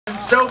I'm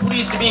so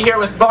pleased to be here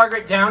with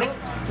Margaret Downey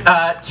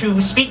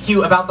to speak to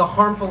you about the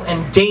harmful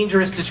and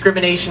dangerous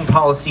discrimination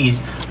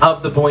policies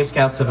of the Boy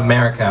Scouts of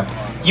America.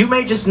 You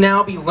may just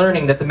now be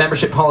learning that the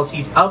membership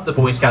policies of the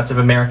Boy Scouts of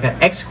America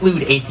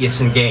exclude atheists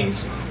and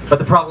gays, but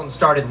the problem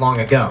started long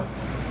ago.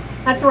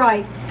 That's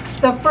right.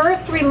 The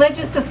first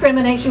religious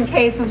discrimination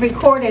case was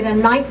recorded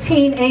in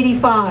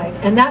 1985,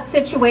 and that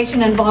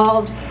situation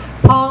involved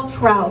Paul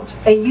Trout,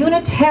 a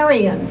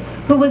Unitarian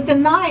who was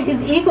denied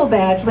his Eagle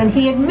Badge when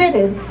he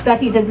admitted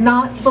that he did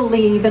not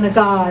believe in a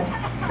God.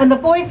 And the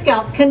Boy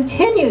Scouts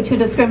continue to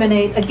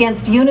discriminate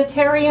against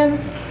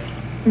Unitarians,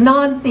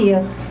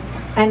 non-theists,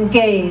 and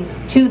gays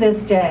to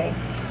this day.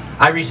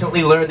 I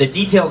recently learned the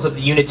details of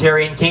the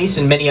Unitarian case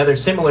and many other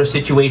similar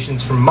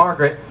situations from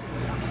Margaret.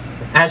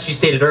 As she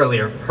stated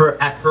earlier,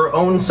 her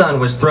own son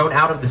was thrown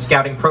out of the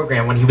scouting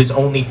program when he was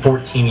only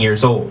 14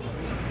 years old.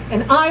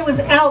 And I was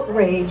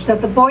outraged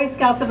that the Boy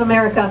Scouts of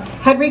America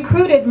had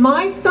recruited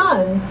my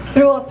son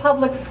through a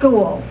public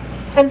school.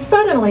 And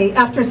suddenly,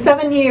 after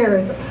 7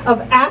 years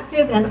of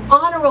active and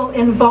honorable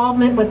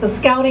involvement with the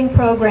scouting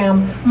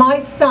program, my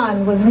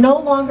son was no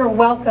longer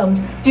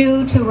welcomed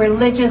due to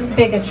religious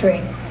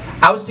bigotry.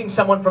 Ousting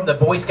someone from the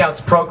Boy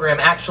Scouts program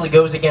actually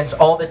goes against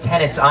all the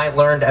tenets I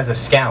learned as a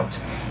scout.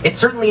 It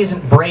certainly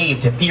isn't brave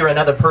to fear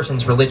another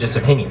person's religious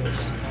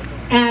opinions.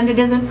 And it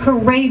isn't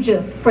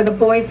courageous for the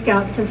Boy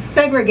Scouts to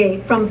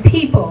segregate from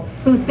people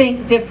who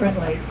think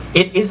differently.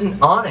 It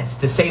isn't honest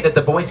to say that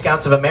the Boy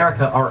Scouts of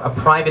America are a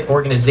private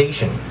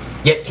organization,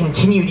 yet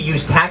continue to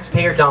use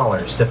taxpayer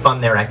dollars to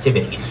fund their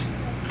activities.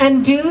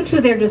 And due to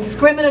their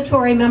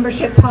discriminatory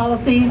membership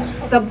policies,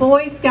 the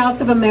Boy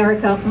Scouts of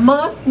America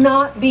must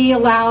not be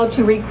allowed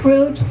to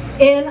recruit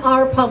in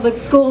our public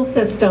school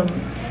system.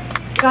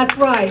 That's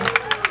right.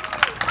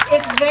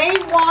 If they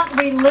want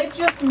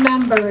religious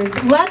members,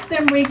 let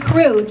them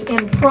recruit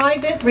in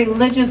private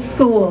religious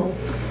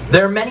schools.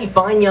 There are many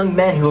fine young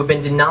men who have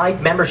been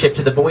denied membership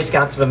to the Boy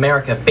Scouts of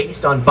America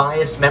based on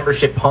biased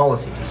membership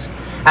policies.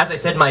 As I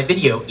said in my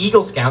video,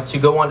 Eagle Scouts who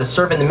go on to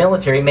serve in the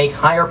military make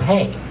higher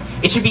pay.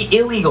 It should be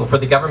illegal for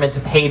the government to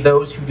pay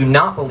those who do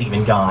not believe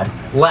in God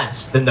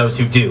less than those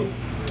who do.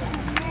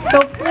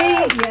 So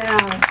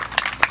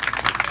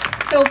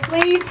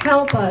please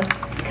help us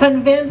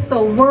convince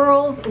the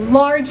world's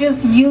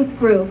largest youth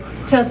group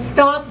to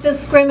stop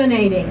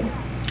discriminating.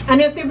 And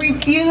if they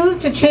refuse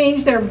to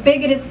change their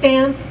bigoted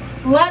stance,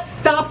 let's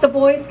stop the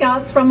Boy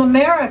Scouts of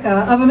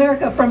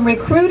America from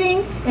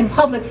recruiting in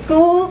public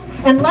schools,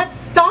 and let's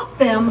stop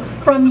them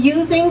from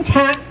using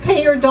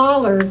taxpayer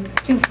dollars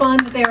to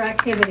fund their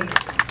activities.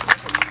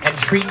 And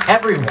treat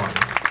everyone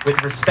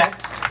with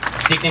respect,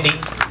 dignity,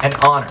 and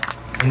honor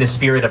in the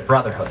spirit of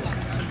brotherhood.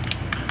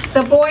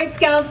 The Boy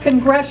Scouts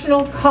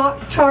Congressional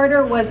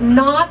Charter was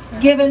not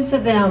given to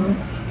them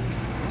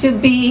to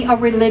be a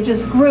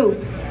religious group.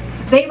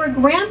 They were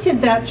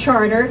granted that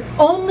charter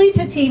only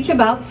to teach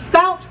about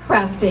scout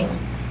crafting.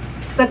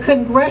 The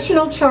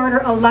Congressional Charter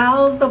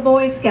allows the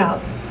Boy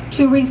Scouts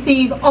to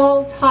receive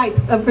all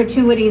types of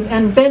gratuities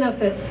and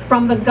benefits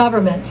from the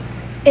government,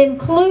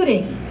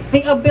 including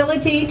the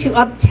ability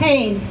to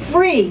obtain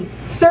free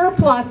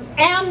surplus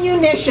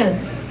ammunition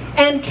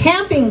and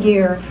camping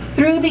gear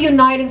through the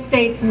United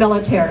States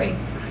military.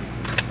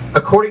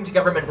 According to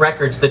government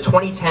records, the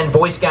 2010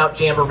 Boy Scout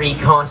Jamboree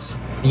cost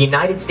the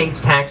United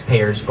States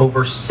taxpayers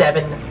over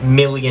 $7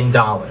 million.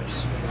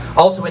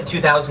 Also in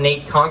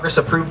 2008, Congress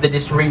approved the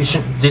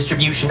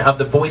distribution of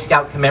the Boy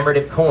Scout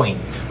commemorative coin,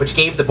 which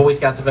gave the Boy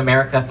Scouts of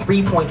America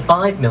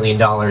 $3.5 million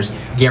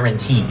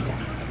guaranteed.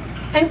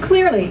 And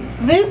clearly,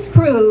 this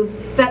proves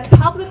that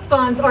public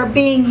funds are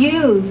being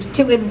used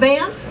to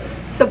advance,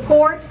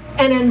 support,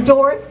 and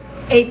endorse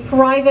a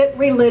private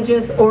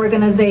religious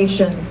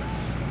organization.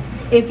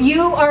 If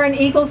you are an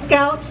Eagle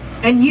Scout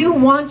and you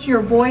want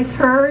your voice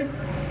heard,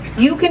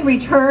 you can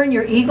return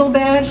your Eagle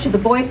Badge to the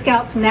Boy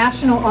Scouts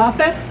National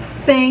Office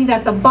saying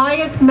that the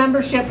biased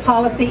membership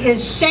policy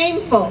is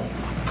shameful.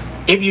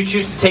 If you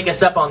choose to take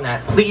us up on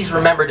that, please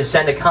remember to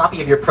send a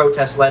copy of your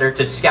protest letter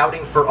to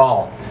Scouting for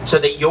All so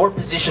that your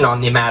position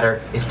on the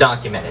matter is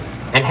documented.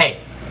 And hey,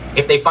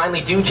 if they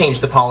finally do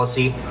change the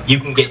policy, you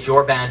can get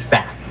your badge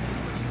back.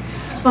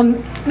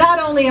 Not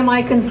only am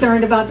I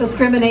concerned about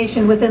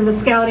discrimination within the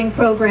scouting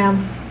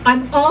program,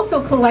 I'm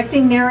also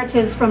collecting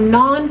narratives from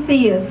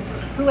non-theists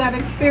who have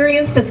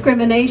experienced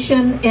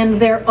discrimination in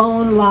their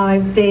own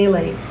lives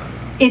daily.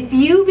 If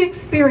you've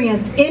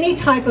experienced any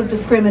type of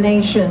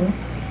discrimination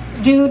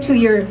due to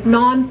your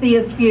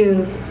non-theist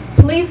views,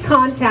 please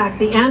contact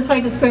the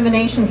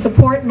Anti-Discrimination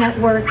Support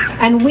Network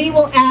and we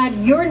will add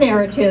your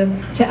narrative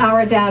to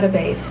our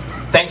database.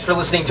 Thanks for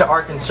listening to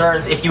Our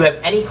Concerns. If you have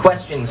any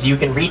questions, you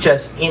can reach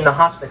us in the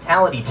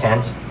hospitality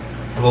tent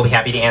and we'll be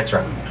happy to answer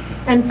them.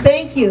 And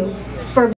thank you